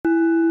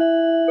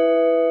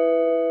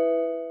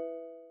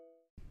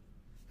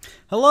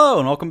Hello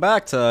and welcome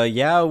back to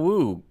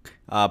Yahoo,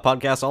 a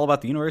podcast all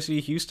about the University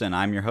of Houston.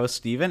 I'm your host,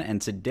 Steven, and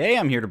today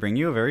I'm here to bring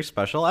you a very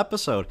special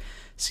episode.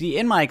 See,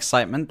 in my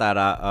excitement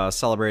that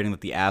celebrating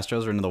that the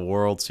Astros are into the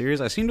World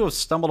Series, I seem to have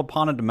stumbled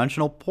upon a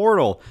dimensional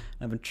portal,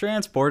 and I've been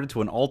transported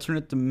to an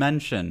alternate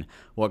dimension.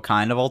 What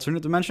kind of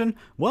alternate dimension?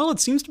 Well, it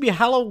seems to be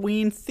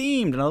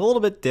Halloween-themed and a little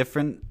bit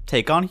different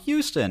take on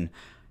Houston.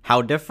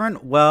 How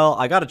different? Well,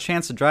 I got a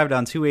chance to drive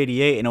down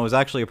 288, and it was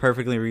actually a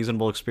perfectly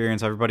reasonable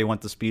experience. Everybody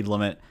went the speed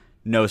limit.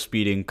 No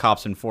speeding,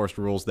 cops enforced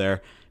rules there.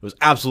 It was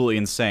absolutely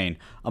insane.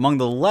 Among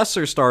the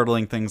lesser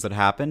startling things that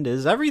happened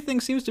is everything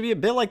seems to be a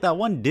bit like that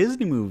one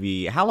Disney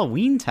movie,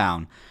 Halloween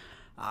Town.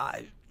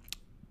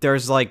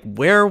 There's like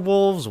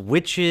werewolves,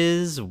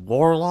 witches,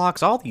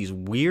 warlocks, all these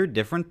weird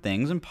different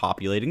things and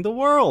populating the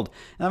world.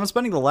 And I've been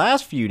spending the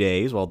last few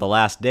days, well, the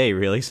last day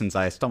really, since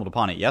I stumbled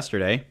upon it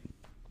yesterday,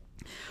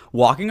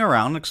 walking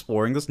around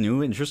exploring this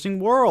new interesting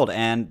world,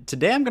 and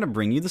today I'm going to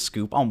bring you the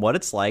scoop on what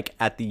it's like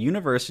at the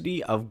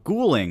University of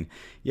Goulding.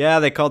 Yeah,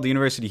 they called the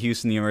University of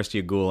Houston the University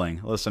of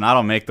Goulding. Listen, I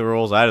don't make the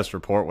rules, I just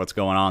report what's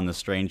going on in this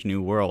strange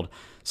new world.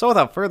 So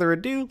without further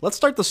ado, let's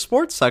start the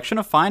sports section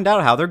to find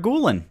out how they're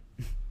Goulding.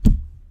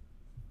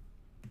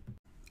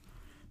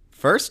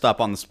 First up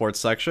on the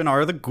sports section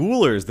are the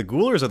Goulers. The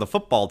Goulers are the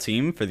football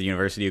team for the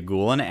University of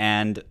Goulding,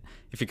 and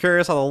if you're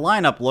curious how the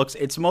lineup looks,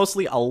 it's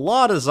mostly a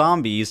lot of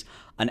zombies,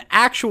 an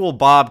actual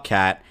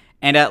bobcat,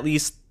 and at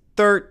least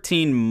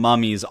 13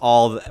 mummies,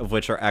 all of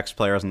which are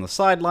ex-players on the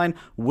sideline,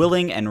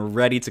 willing and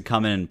ready to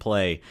come in and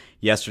play.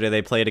 Yesterday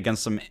they played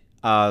against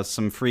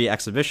some free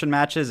exhibition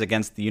matches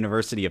against the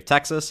University of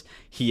Texas.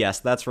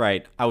 Yes, that's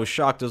right. I was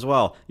shocked as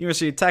well.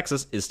 University of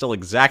Texas is still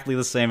exactly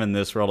the same in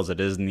this world as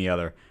it is in the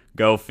other.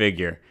 Go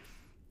figure.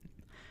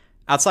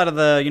 Outside of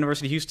the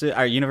University of Houston,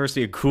 our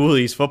University of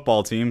Cooley's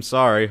football team, it's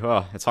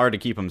hard to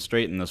keep them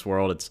straight in this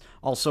world. It's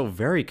also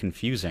very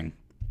confusing.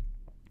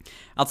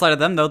 Outside of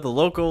them, though, the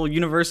local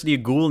University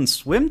of Goulding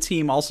swim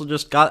team also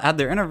just had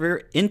their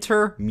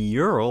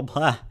intramural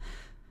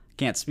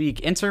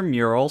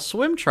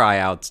swim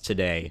tryouts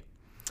today.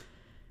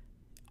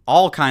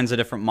 All kinds of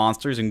different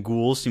monsters and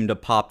ghouls seem to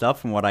have popped up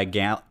from what I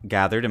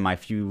gathered in my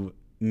few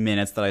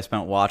minutes that I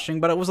spent watching,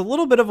 but it was a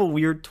little bit of a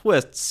weird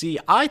twist. See,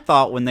 I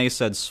thought when they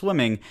said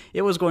swimming,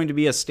 it was going to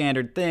be a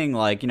standard thing,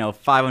 like,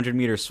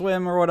 500-meter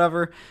swim or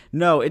whatever.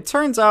 No, it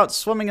turns out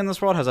swimming in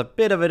this world has a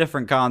bit of a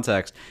different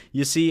context.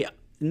 You see,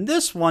 in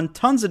this one,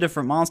 tons of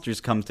different monsters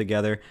come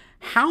together,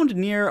 hound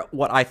near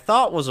what I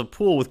thought was a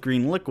pool with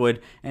green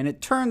liquid, and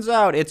it turns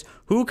out it's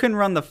who can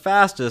run the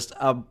fastest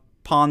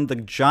upon the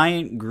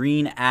giant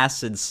green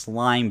acid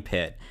slime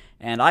pit.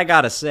 And I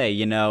gotta say,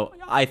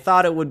 I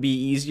thought it would be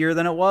easier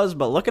than it was,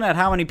 but looking at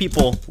how many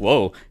people,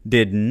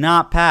 did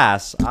not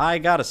pass, I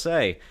gotta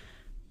say,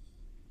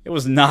 it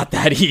was not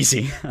that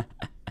easy.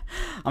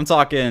 I'm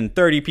talking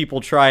 30 people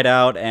tried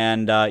out,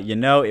 and,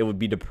 it would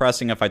be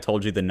depressing if I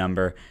told you the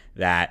number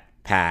that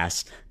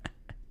passed.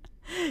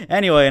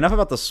 Anyway, enough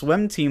about the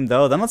swim team,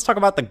 though. Then let's talk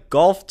about the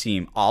golf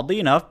team. Oddly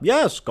enough,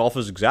 yes, golf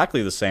is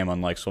exactly the same,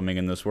 unlike swimming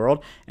in this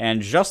world.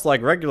 And just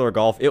like regular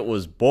golf, it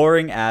was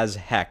boring as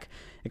heck.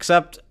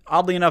 Except,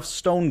 oddly enough,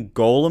 stone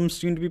golems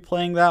seem to be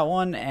playing that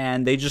one,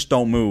 and they just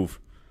don't move.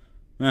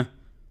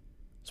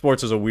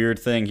 Sports is a weird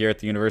thing here at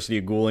the University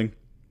of Goulding.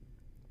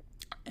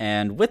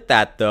 And with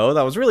that, though,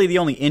 that was really the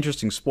only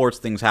interesting sports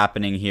things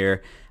happening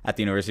here at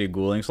the University of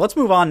Goulding. So let's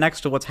move on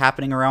next to what's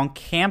happening around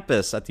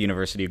campus at the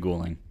University of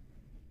Goulding.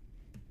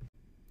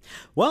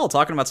 Well,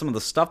 talking about some of the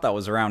stuff that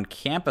was around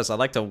campus, I'd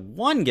like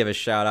to, give a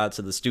shout-out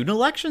to the student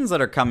elections that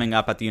are coming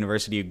up at the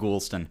University of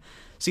Goulding.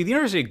 See, the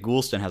University of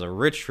Goulding has a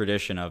rich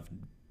tradition of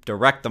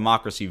direct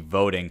democracy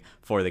voting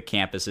for the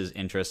campus's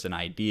interests and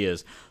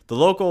ideas. The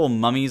local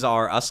Mummies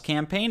Are Us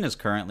campaign is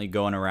currently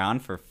going around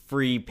for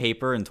free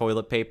paper and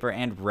toilet paper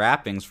and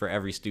wrappings for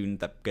every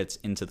student that gets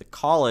into the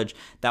college.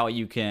 That way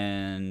you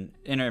can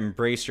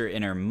embrace your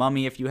inner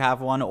mummy if you have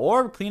one,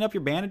 or clean up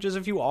your bandages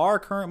if you are a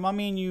current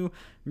mummy and you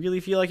really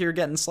feel like you're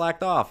getting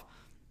slacked off.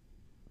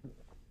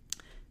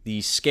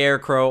 The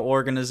Scarecrow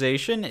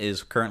organization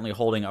is currently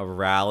holding a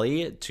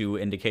rally to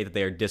indicate that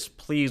they are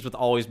displeased with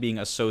always being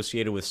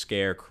associated with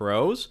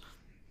scarecrows.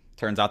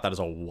 Turns out that is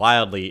a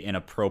wildly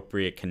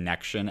inappropriate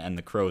connection, and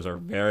the crows are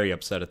very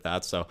upset at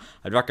that, so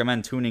I'd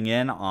recommend tuning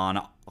in on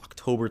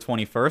October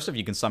 21st if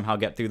you can somehow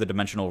get through the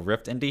dimensional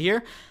rift into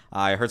here.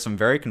 I heard some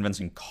very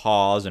convincing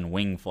caws and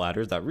wing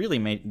flatters that really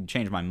made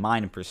change my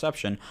mind and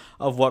perception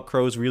of what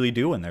crows really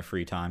do in their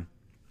free time.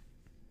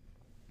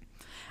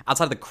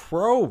 Outside of the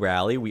Crow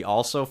rally, I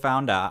also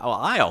found out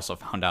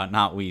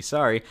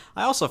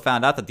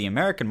that the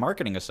American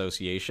Marketing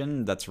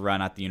Association that's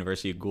run at the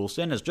University of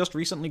Goulding has just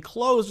recently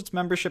closed its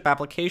membership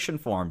application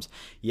forms.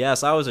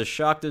 Yes, I was as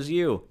shocked as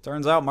you.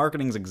 Turns out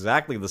marketing is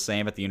exactly the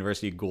same at the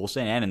University of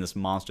Goulding and in this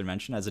monster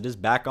dimension as it is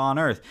back on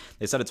Earth.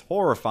 They said it's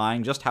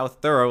horrifying just how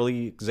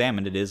thoroughly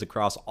examined it is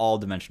across all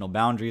dimensional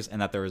boundaries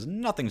and that there is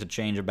nothing to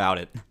change about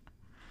it.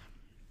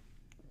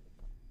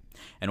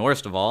 And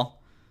worst of all,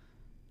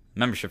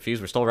 membership fees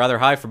were still rather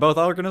high for both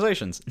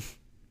organizations.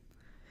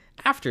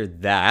 After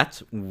that,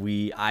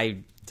 I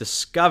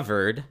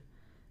discovered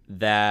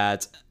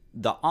that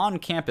the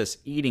on-campus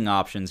eating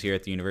options here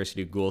at the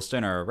University of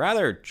Goulston are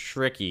rather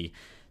tricky.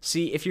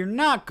 See, if you're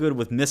not good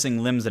with missing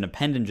limbs and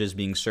appendages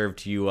being served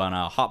to you on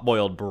a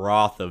hot-boiled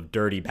broth of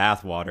dirty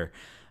bathwater,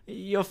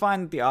 you'll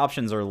find that the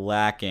options are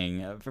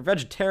lacking. For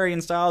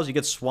vegetarian styles, you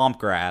get swamp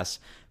grass.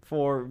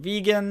 For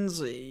vegans,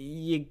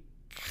 you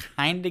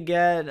kind of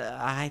get,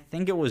 I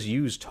think it was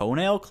used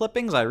toenail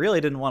clippings. I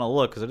really didn't want to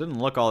look because it didn't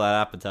look all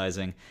that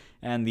appetizing.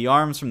 And the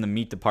arms from the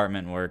meat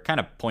department were kind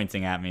of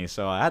pointing at me,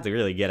 so I had to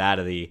really get out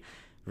of the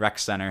rec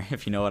center,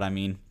 if you know what I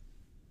mean.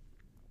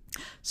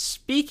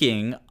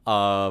 Speaking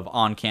of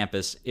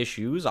on-campus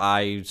issues,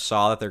 I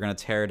saw that they're going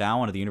to tear down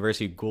one of the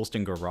University of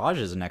Goulston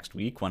garages next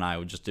week when I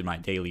just did my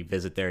daily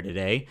visit there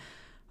today.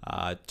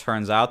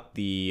 Turns out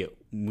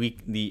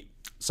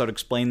so to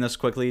explain this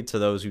quickly to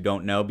those who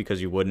don't know,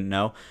 because you wouldn't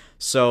know.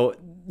 So,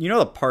 you know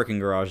the parking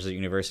garages at the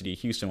University of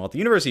Houston? Well, at the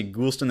University of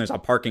Goulston, there's a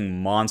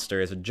parking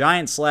monster. It's a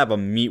giant slab of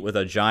meat with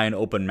a giant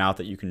open mouth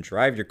that you can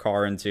drive your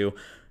car into.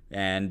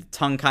 And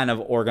tongue kind of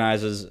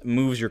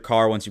moves your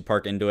car once you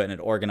park into it, and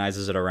it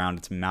organizes it around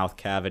its mouth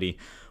cavity.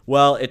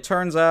 Well, it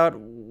turns out,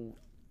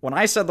 when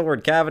I said the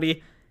word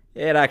cavity,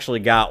 it actually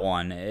got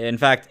one. In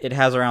fact, it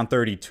has around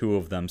 32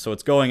 of them, so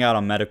it's going out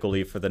on medical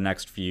leave for the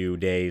next few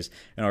days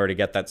in order to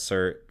get that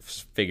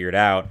figured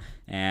out,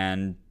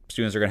 and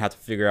students are going to have to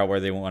figure out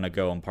where they want to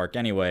go and park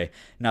anyway.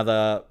 Now,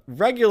 the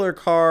regular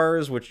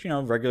cars, which,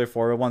 regular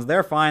four-wheel ones,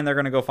 they're fine. They're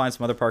going to go find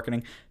some other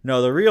parking.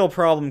 No, the real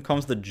problem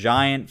comes the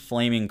giant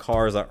flaming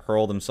cars that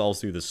hurl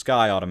themselves through the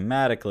sky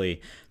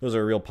automatically. Those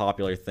are a real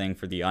popular thing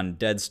for the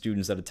undead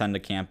students that attend the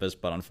campus,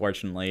 but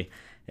unfortunately,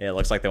 it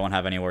looks like they won't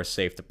have anywhere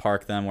safe to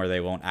park them where they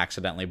won't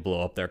accidentally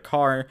blow up their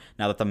car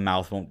now that the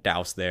mouth won't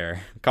douse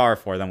their car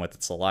for them with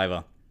its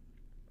saliva.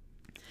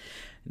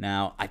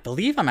 Now, I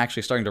believe I'm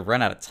actually starting to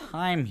run out of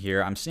time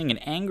here. I'm seeing an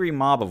angry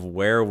mob of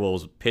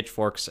werewolves with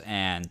pitchforks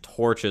and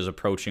torches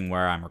approaching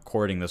where I'm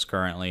recording this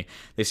currently.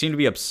 They seem to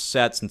be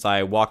upset since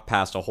I walked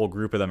past a whole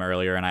group of them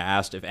earlier and I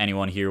asked if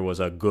anyone here was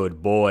a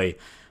good boy.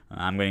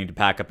 I'm going to need to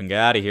pack up and get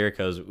out of here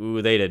because,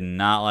 they did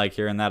not like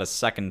hearing that a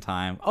second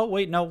time. Oh,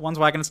 wait, no, one's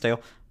wagging its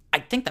tail. I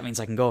think that means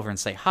I can go over and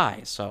say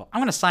hi. So I'm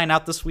going to sign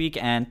out this week,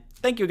 and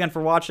thank you again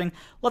for watching.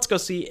 Let's go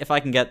see if I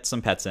can get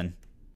some pets in.